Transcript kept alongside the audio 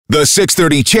The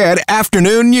 6:30 CHED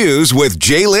Afternoon News with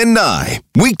Jaylen Nye.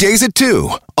 Weekdays at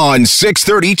 2 on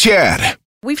 6:30 CHED.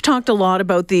 We've talked a lot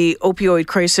about the opioid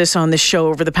crisis on this show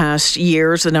over the past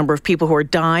years, the number of people who are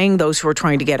dying, those who are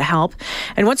trying to get help,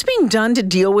 and what's being done to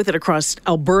deal with it across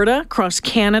Alberta, across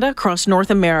Canada, across North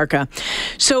America.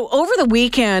 So over the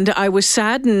weekend, I was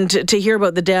saddened to hear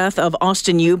about the death of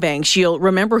Austin Eubanks. You'll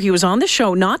remember he was on the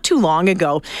show not too long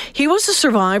ago. He was a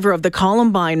survivor of the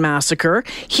Columbine massacre.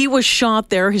 He was shot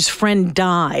there. His friend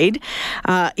died.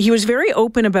 He was very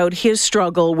open about his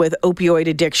struggle with opioid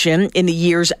addiction in the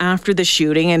years after the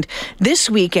shooting. And this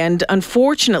weekend,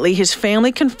 unfortunately, his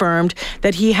family confirmed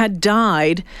that he had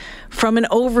died from an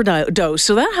overdose.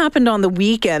 So that happened on the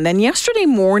weekend. Then yesterday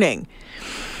morning,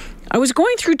 I was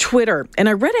going through Twitter and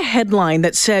I read a headline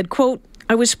that said, quote,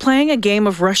 "I was playing a game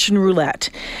of Russian roulette,"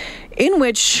 in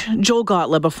which Joel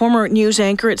Gottlieb, a former news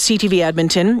anchor at CTV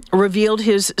Edmonton, revealed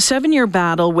his 7-year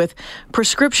battle with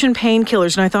prescription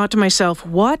painkillers. And I thought to myself,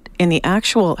 what in the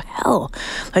actual hell?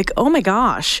 Like, oh my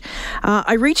gosh.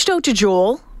 I reached out to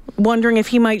Joel, wondering if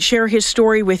he might share his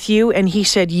story with you, and he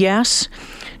said yes.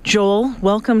 Joel,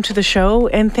 welcome to the show,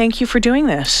 and thank you for doing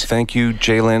this. Thank you,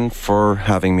 Jaylen, for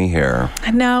having me here.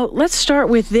 Now, let's start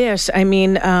with this. I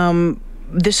mean,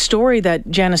 this story that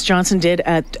Janice Johnson did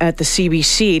at the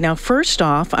CBC. Now, first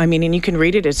off, I mean, and you can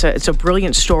read it, it's a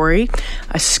brilliant story,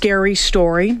 a scary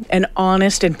story, an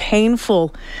honest and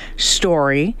painful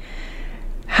story.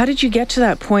 How did you get to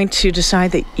that point to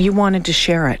decide that you wanted to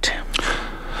share it?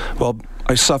 Well,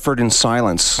 I suffered in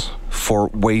silence for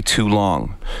way too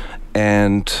long,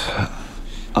 and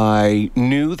I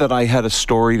knew that I had a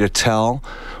story to tell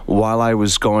while I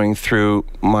was going through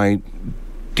my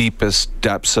deepest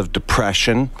depths of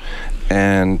depression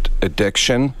and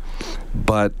addiction,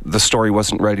 but the story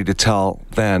wasn't ready to tell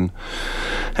then.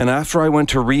 And after I went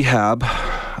to rehab,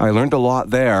 I learned a lot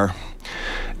there,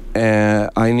 and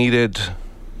I needed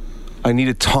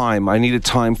time. I needed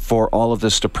time for all of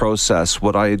this to process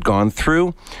what I had gone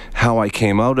through, how I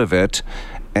came out of it,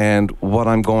 and what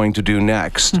I'm going to do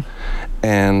next.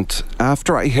 And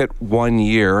after I hit 1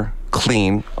 year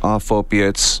clean off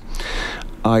opiates,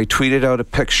 I tweeted out a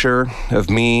picture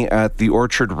of me at the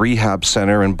Orchard Rehab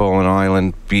Center in Bowen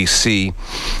Island, BC,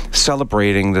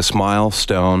 celebrating this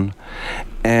milestone.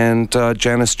 And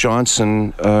Janice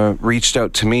Johnson reached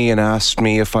out to me and asked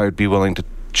me if I would be willing to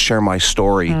share my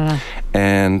story.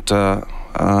 And I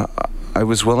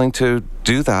was willing to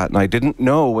do that, and I didn't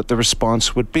know what the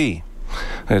response would be.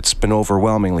 It's been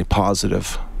overwhelmingly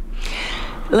positive.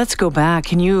 Let's go back.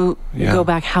 Can you go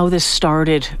back how this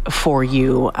started for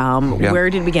you? Where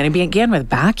did it begin? It began with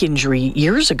back injury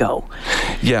years ago.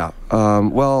 Yeah.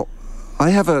 Well,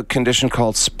 I have a condition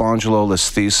called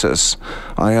spondylolisthesis.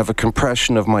 I have a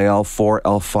compression of my L4,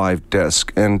 L5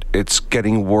 disc, and it's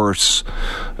getting worse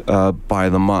by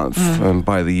the month and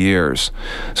by the years.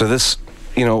 So this,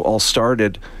 all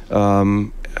started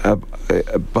about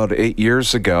 8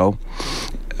 years ago.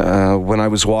 When I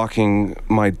was walking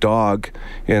my dog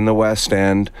in the West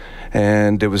End,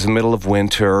 and it was the middle of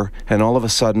winter, and all of a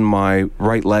sudden my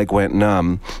right leg went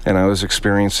numb, and I was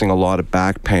experiencing a lot of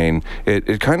back pain.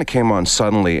 It kind of came on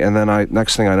suddenly, and then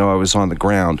next thing I know, I was on the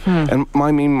ground. And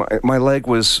my leg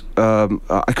was,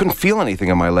 I couldn't feel anything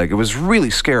in my leg. It was really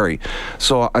scary.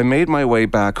 So I made my way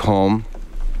back home.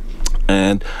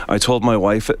 And I told my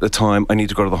wife at the time, I need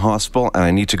to go to the hospital, and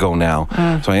I need to go now.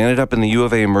 So I ended up in the U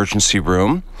of A emergency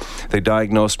room. They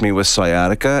diagnosed me with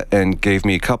sciatica and gave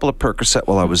me a couple of Percocet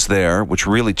while I was there, which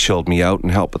really chilled me out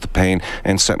and helped with the pain,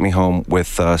 and sent me home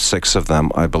with 6 of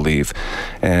them, I believe.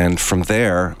 And from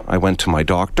there, I went to my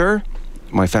doctor,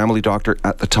 my family doctor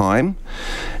at the time,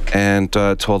 and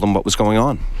told them what was going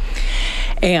on.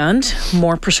 And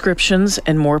more prescriptions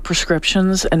and more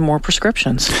prescriptions and more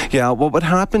prescriptions. Yeah, well, what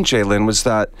happened, Jaylen, was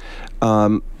that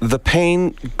the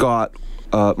pain got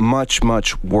much,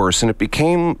 much worse, and it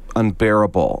became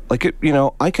unbearable. I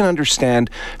can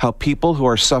understand how people who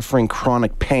are suffering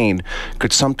chronic pain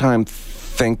could sometimes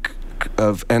think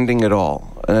of ending it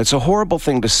all. And it's a horrible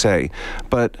thing to say,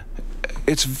 but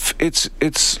if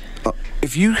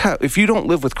you don't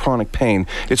live with chronic pain,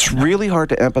 it's really hard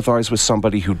to empathize with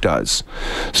somebody who does.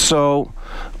 So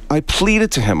I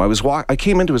pleaded to him. I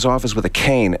came into his office with a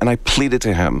cane, and I pleaded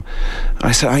to him.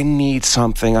 I said, I need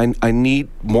something. I need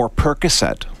more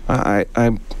Percocet. I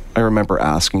remember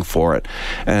asking for it,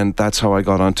 and that's how I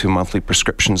got onto monthly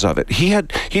prescriptions of it.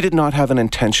 He did not have an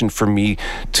intention for me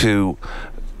to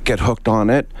get hooked on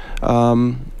it.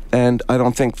 And I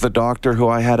don't think the doctor who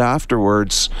I had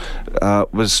afterwards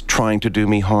was trying to do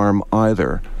me harm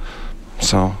either.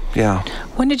 So, yeah.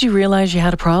 When did you realize you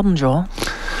had a problem, Joel?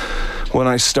 when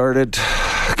I started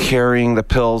carrying the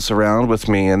pills around with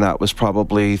me, and that was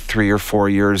probably 3 or 4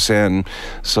 years in,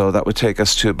 so that would take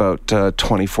us to about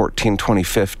 2014,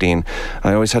 2015.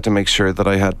 I always had to make sure that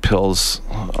I had pills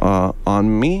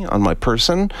on me, on my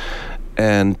person,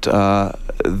 and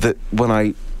that when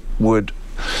I would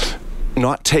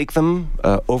not take them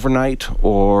overnight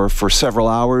or for several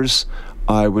hours,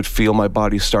 I would feel my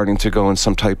body starting to go in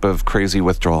some type of crazy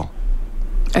withdrawal.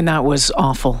 And that was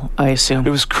awful, I assume. It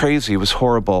was crazy. It was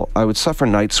horrible. I would suffer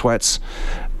night sweats.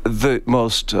 The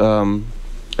most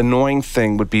annoying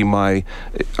thing would be I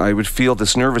would feel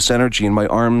this nervous energy in my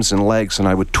arms and legs, and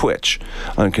I would twitch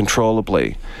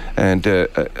uncontrollably. And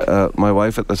my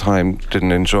wife at the time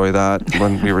didn't enjoy that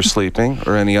when we were sleeping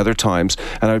or any other times,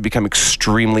 and I would become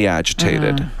extremely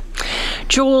agitated.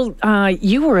 Joel,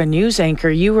 you were a news anchor.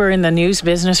 You were in the news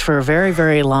business for a very,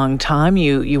 very long time.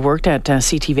 You worked at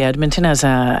CTV Edmonton as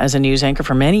a news anchor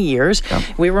for many years. Yeah.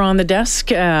 We were on the desk.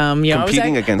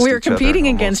 Competing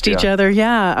against each other.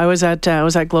 Yeah, I was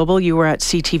at Global. You were at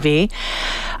CTV.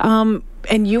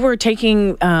 And you were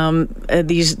taking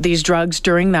these drugs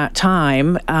during that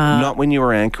time. Not when you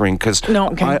were anchoring, because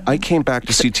I came back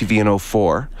to CTV in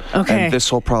 2004, and this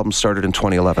whole problem started in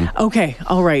 2011. Okay,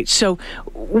 all right. So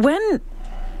when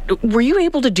were you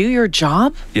able to do your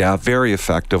job? Yeah, very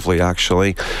effectively,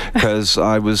 actually, because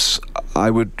I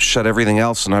would shut everything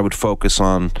else and I would focus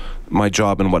on my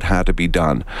job and what had to be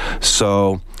done.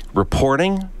 So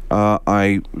reporting,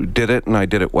 I did it and I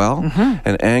did it well. Mm-hmm.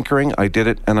 And anchoring, I did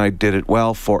it and I did it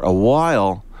well for a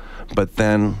while, but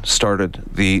then started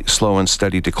the slow and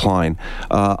steady decline.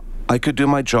 I could do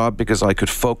my job because I could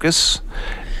focus,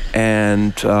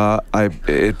 and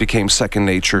it became second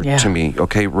nature to me.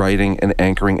 Okay, writing and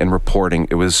anchoring and reporting,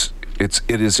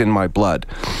 it is in my blood.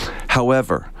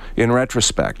 However, in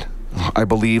retrospect, I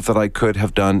believe that I could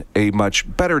have done a much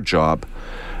better job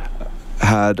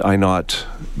had I not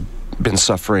been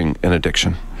suffering an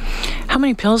addiction. How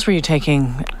many pills were you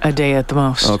taking a day at the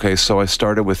most? Okay, so I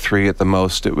started with 3 at the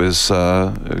most. It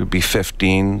would be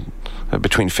 15,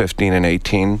 between 15 and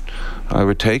 18 I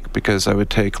would take, because I would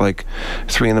take like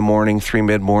 3 in the morning, 3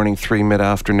 mid-morning, 3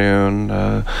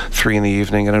 mid-afternoon, 3 in the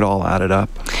evening, and it all added up.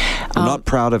 I'm not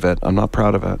proud of it.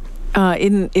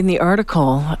 In the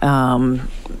article,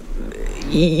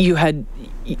 you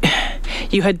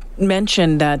had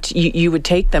mentioned that you would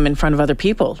take them in front of other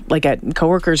people, like at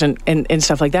coworkers and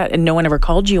stuff like that, and no one ever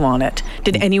called you on it.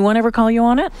 Did anyone ever call you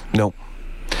on it? No,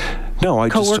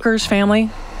 coworkers, family?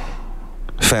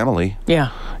 Family.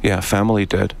 Yeah. Yeah, family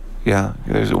did. Yeah.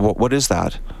 What is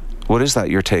that? What is that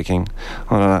you're taking?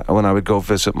 When I would go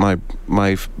visit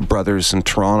my brothers in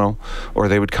Toronto, or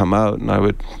they would come out, and I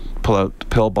would pull out the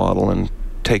pill bottle and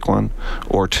take 1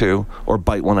 or 2 or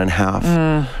bite 1 in half,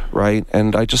 right?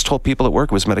 And I just told people at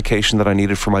work it was medication that I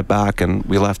needed for my back, and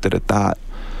we left it at that.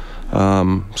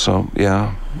 So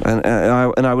yeah,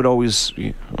 and I would always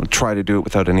try to do it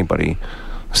without anybody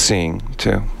seeing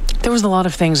too. There was a lot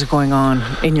of things going on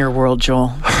in your world,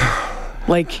 Joel.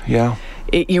 Like yeah.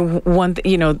 The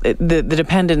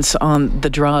dependence on the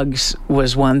drugs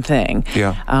was one thing.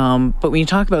 Yeah. But when you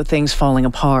talk about things falling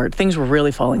apart, things were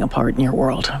really falling apart in your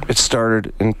world. It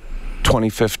started in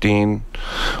 2015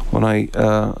 when I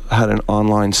had an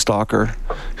online stalker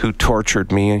who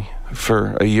tortured me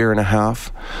for a year and a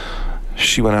half.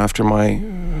 She went after my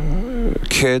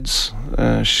kids.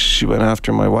 She went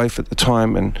after my wife at the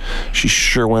time, and she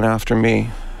sure went after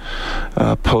me.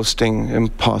 Posting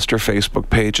imposter Facebook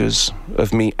pages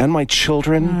of me and my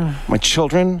children. My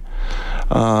children.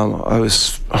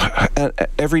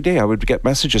 Every day I would get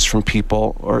messages from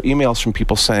people or emails from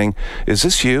people saying, "Is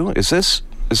this you? Is this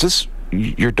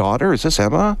your daughter? Is this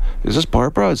Emma? Is this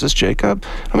Barbara? Is this Jacob?"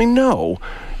 I mean, no.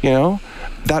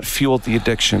 That fueled the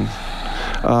addiction.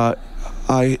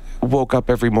 I woke up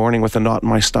every morning with a knot in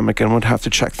my stomach and would have to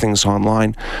check things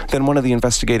online. Then one of the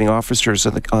investigating officers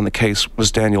on the case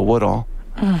was Daniel Woodall.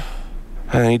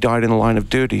 And he died in the line of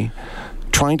duty,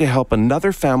 trying to help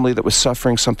another family that was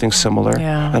suffering something similar,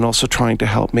 and also trying to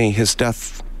help me. His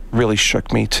death really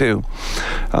shook me too.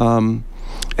 And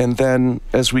then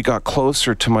as we got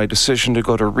closer to my decision to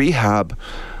go to rehab,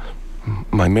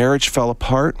 my marriage fell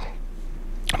apart.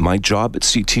 My job at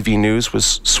CTV News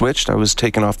was switched. I was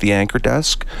taken off the anchor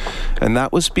desk, and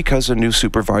that was because a new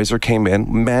supervisor came in,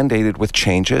 mandated with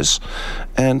changes,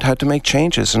 and had to make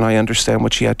changes, and I understand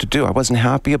what she had to do. I wasn't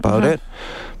happy about it.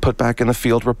 Put back in the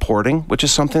field reporting, which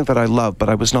is something that I love, but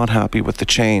I was not happy with the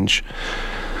change.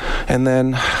 And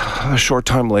then a short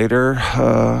time later,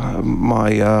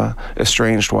 my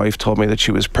estranged wife told me that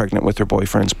she was pregnant with her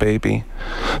boyfriend's baby.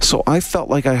 So I felt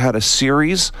like I had a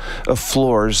series of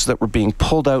floors that were being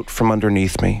pulled out from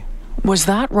underneath me. Was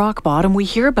that rock bottom? We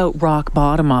hear about rock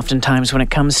bottom oftentimes when it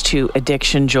comes to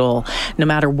addiction, Joel, no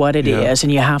matter what it is,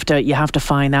 and you have to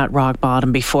find that rock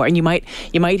bottom before, and you might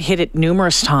hit it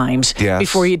numerous times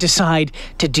before you decide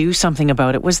to do something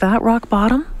about it. Was that rock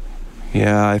bottom?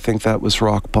 Yeah, I think that was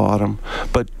rock bottom.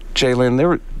 But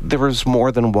Jaylin, there was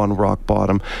more than one rock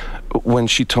bottom. When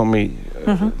she told me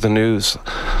the news,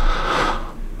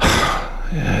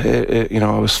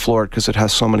 I was floored because it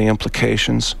has so many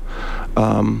implications.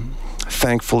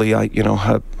 Thankfully, I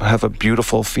have a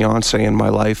beautiful fiance in my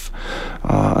life.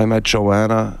 I met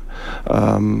Joanna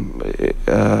a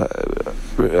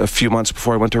few months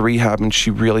before I went to rehab, and she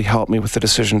really helped me with the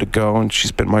decision to go, and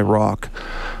she's been my rock.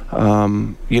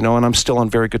 And I'm still on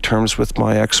very good terms with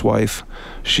my ex-wife.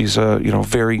 She's a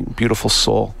very beautiful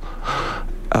soul.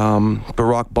 But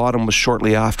rock bottom was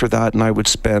shortly after that, and I would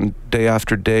spend day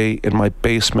after day in my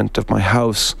basement of my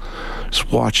house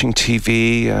just watching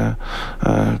TV,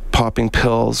 popping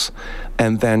pills.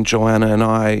 And then Joanna and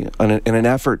I, in an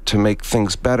effort to make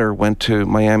things better, went to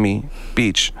Miami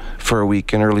Beach for a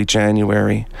week in early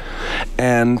January.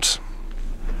 And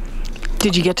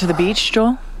did you get to the beach,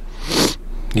 Joel?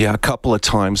 Yeah, a couple of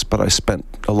times, but I spent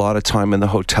a lot of time in the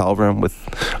hotel room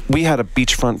we had a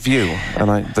beachfront view,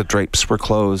 and the drapes were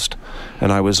closed,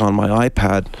 and I was on my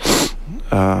iPad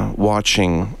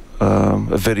watching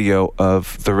a video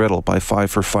of The Riddle by Five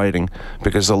for Fighting,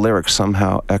 because the lyrics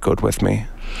somehow echoed with me.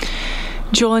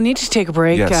 Joel, I need to take a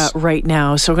break right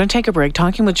now. So we're going to take a break,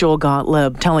 talking with Joel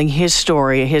Gottlieb, telling his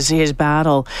story, his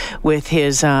battle with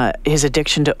his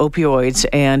addiction to opioids,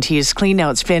 and he's clean now.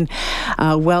 It's been,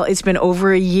 it's been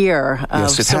over a year of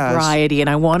sobriety, and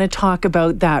I want to talk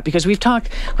about that because we've talked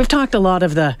a lot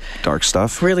of the dark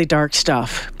stuff, really dark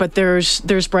stuff, but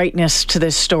there's brightness to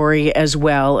this story as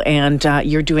well, and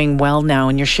you're doing well now,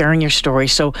 and you're sharing your story.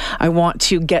 So I want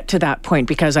to get to that point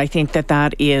because I think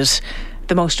that is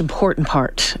the most important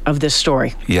part of this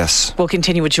story. Yes. We'll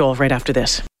continue with Joel right after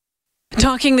this.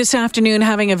 Talking this afternoon,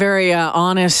 having a very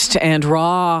honest and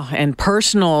raw and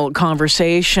personal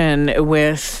conversation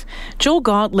with Joel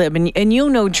Gottlieb. And you'll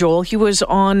know Joel. He was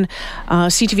on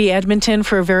CTV Edmonton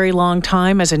for a very long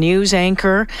time as a news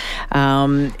anchor.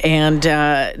 And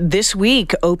this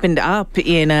week opened up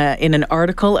in an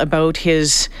article about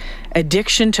his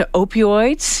addiction to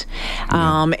opioids.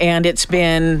 And it's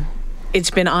been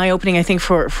eye-opening, I think,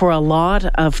 for a lot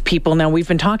of people. Now, we've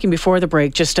been talking before the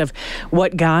break just of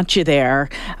what got you there,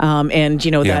 and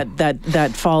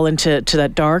that fall into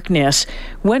that darkness.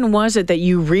 When was it that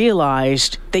you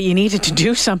realized that you needed to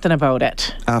do something about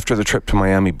it? After the trip to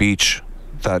Miami Beach,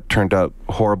 that turned out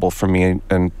horrible for me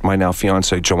and my now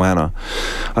fiance Joanna.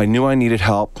 I knew I needed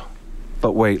help,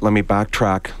 but wait, let me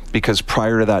backtrack, because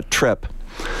prior to that trip,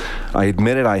 I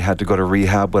admitted I had to go to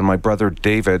rehab when my brother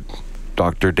David,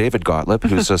 Dr. David Gottlieb,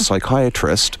 who's a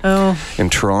psychiatrist in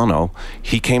Toronto,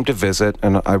 he came to visit,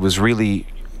 and I was really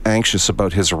anxious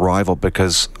about his arrival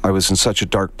because I was in such a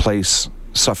dark place,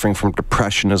 suffering from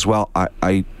depression as well.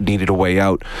 I needed a way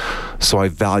out, so I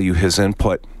value his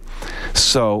input.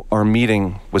 So our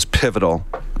meeting was pivotal.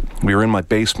 We were in my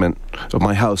basement of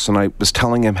my house, and I was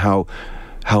telling him how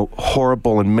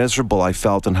horrible and miserable I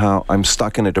felt, and how I'm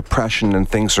stuck in a depression and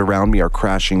things around me are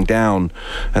crashing down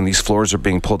and these floors are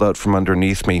being pulled out from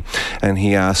underneath me. And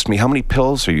he asked me, how many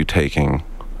pills are you taking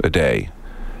a day?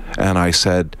 And I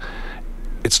said,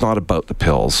 it's not about the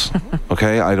pills,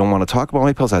 okay? I don't want to talk about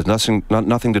my pills. It has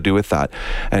nothing to do with that.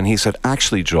 And he said,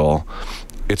 actually, Joel,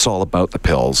 it's all about the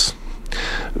pills.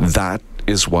 That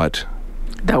is what...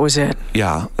 That was it.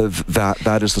 Yeah,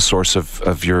 that is the source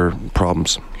of your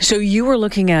problems. So you were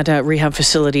looking at rehab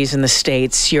facilities in the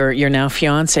States. Your now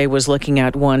fiance was looking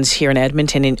at ones here in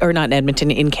Edmonton,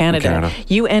 in Canada.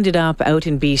 You ended up out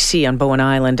in BC on Bowen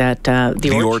Island at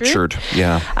the Orchard.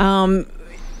 Yeah.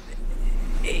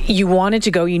 You wanted to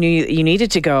go. You knew you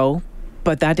needed to go.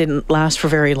 But that didn't last for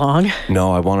very long.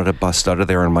 No, I wanted to bust out of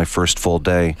there in my first full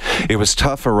day. It was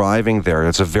tough arriving there.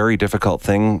 It's a very difficult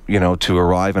thing, to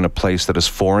arrive in a place that is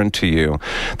foreign to you.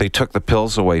 They took the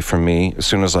pills away from me as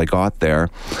soon as I got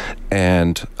there.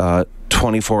 And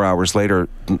 24 hours later,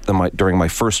 during my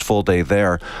first full day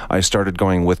there, I started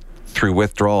going through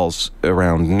withdrawals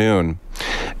around noon.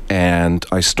 And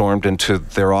I stormed into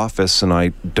their office and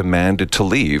I demanded to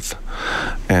leave.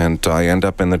 And I end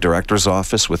up in the director's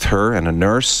office with her and a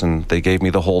nurse, and they gave me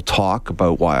the whole talk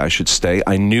about why I should stay.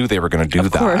 I knew they were going to do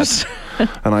that. Of course.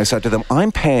 And I said to them,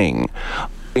 I'm paying.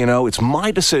 It's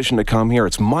my decision to come here.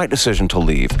 It's my decision to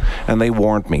leave. And they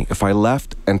warned me, if I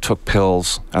left and took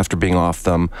pills after being off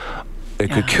them,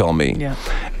 it could kill me. Yeah.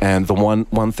 And the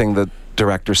one thing that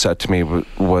director said to me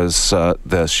was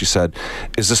this. She said,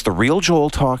 "Is this the real Joel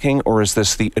talking, or is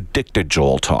this the addicted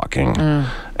Joel talking?"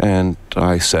 And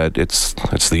I said,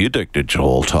 "It's the addicted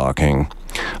Joel talking."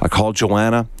 I called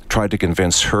Joanna, tried to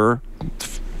convince her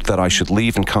that I should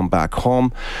leave and come back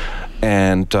home.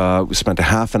 And we spent a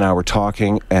half an hour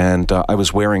talking, and I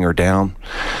was wearing her down.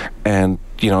 And,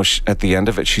 at the end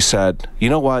of it, she said, "You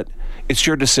know what? It's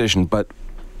your decision, but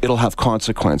it'll have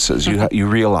consequences. You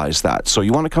realize that. So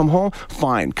you want to come home?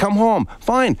 Fine. Come home.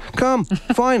 Fine. Come.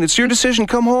 Fine. It's your decision.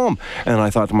 Come home." And I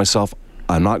thought to myself,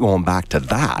 I'm not going back to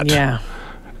that. Yeah.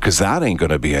 Because that ain't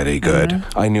going to be any good.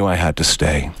 I knew I had to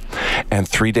stay. And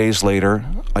 3 days later,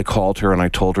 I called her and I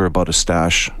told her about a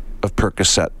stash of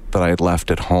Percocet that I had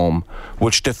left at home,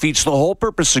 which defeats the whole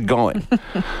purpose of going.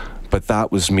 But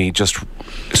that was me just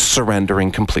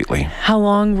surrendering completely. How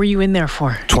long were you in there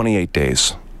for? 28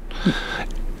 days.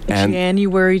 And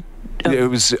January?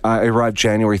 I arrived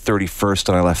January 31st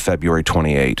and I left February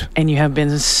 28th. And you have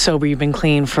been sober, you've been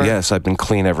clean for... Yes, I've been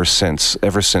clean ever since.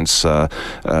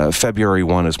 February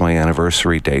 1 is my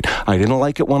anniversary date. I didn't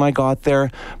like it when I got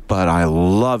there, but I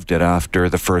loved it after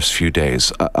the first few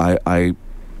days. I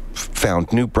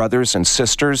found new brothers and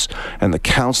sisters, and the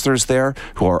counselors there,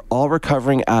 who are all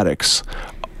recovering addicts,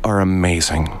 are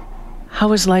amazing.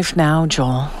 How is life now,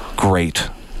 Joel? Great.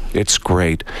 It's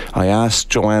great. I asked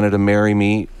Joanna to marry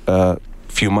me a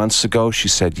few months ago. She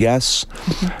said yes.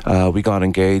 We got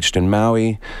engaged in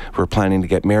Maui. We're planning to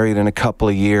get married in a couple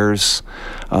of years.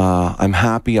 I'm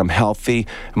happy. I'm healthy.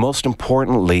 Most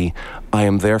importantly, I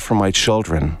am there for my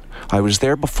children. I was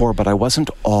there before, but I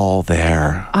wasn't all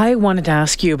there. I wanted to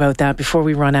ask you about that before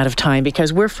we run out of time,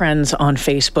 because we're friends on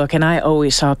Facebook, and I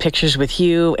always saw pictures with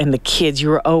you and the kids. You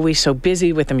were always so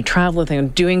busy with them, you travel with them,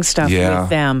 doing stuff with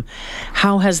them.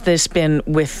 How has this been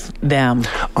with them?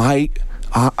 I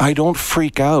don't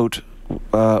freak out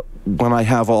when I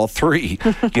have all three.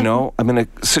 I'm in a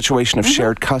situation of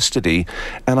shared custody,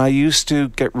 and I used to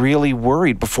get really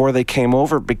worried before they came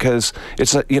over because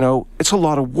it's a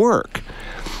lot of work.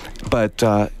 But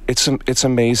it's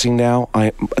amazing now.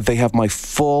 They have my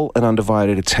full and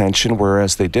undivided attention,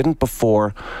 whereas they didn't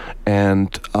before,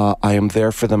 and I am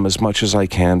there for them as much as I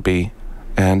can be.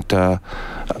 And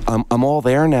I'm all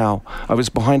there now. I was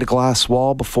behind a glass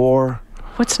wall before.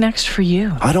 What's next for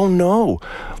you? I don't know.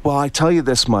 Well, I tell you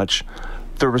this much.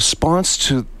 The response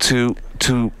to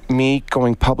me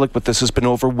going public with this has been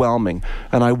overwhelming,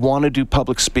 and I want to do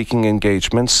public speaking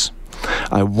engagements.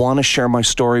 I want to share my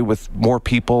story with more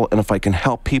people, and if I can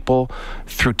help people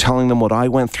through telling them what I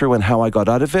went through and how I got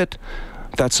out of it,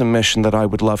 that's a mission that I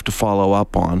would love to follow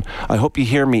up on. I hope you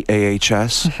hear me,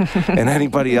 AHS, and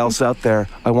anybody else out there.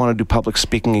 I want to do public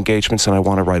speaking engagements, and I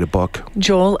want to write a book.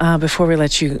 Joel, before we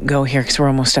let you go here, because we're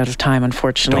almost out of time,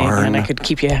 unfortunately, and I could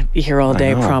keep you here all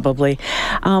day probably.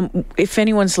 If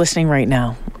anyone's listening right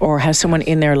now, or has someone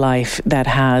in their life that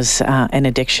has an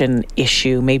addiction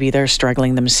issue, maybe they're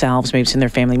struggling themselves, maybe it's in their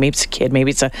family, maybe it's a kid,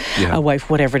 maybe it's a wife,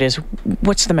 whatever it is,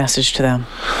 what's the message to them?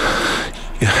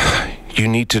 You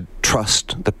need to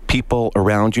trust the people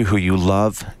around you who you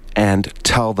love and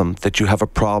tell them that you have a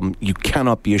problem. You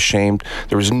cannot be ashamed.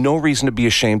 There is no reason to be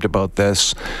ashamed about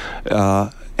this.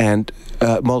 Beyond that,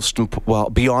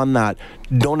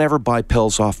 don't ever buy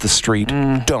pills off the street.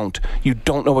 Don't. You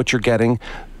don't know what you're getting.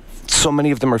 So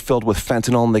many of them are filled with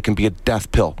fentanyl, and they can be a death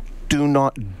pill. Do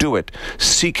not do it.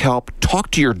 Seek help.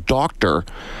 Talk to your doctor.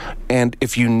 And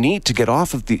if you need to get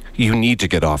off of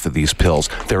these pills.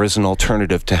 There is an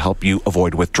alternative to help you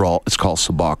avoid withdrawal. It's called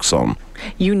Suboxone.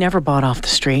 You never bought off the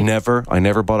street? Never. I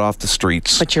never bought off the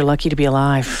streets. But you're lucky to be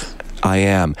alive. I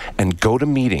am. And go to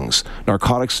meetings.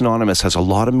 Narcotics Anonymous has a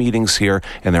lot of meetings here,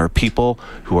 and there are people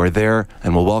who are there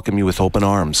and will welcome you with open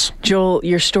arms. Joel,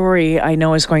 your story, I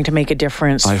know, is going to make a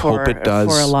difference hope it does.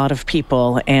 For a lot of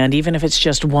people. And even if it's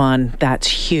just one, that's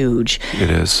huge. It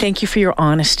is. Thank you for your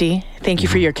honesty. Thank you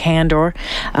for your candor.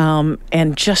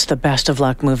 And just the best of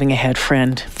luck moving ahead,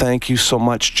 friend. Thank you so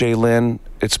much, Jaylyn.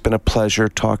 It's been a pleasure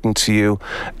talking to you.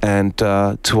 And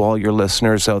to all your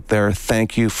listeners out there,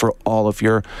 thank you for all of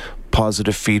your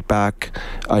positive feedback.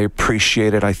 I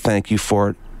appreciate it. I thank you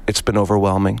for it. It's been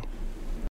overwhelming.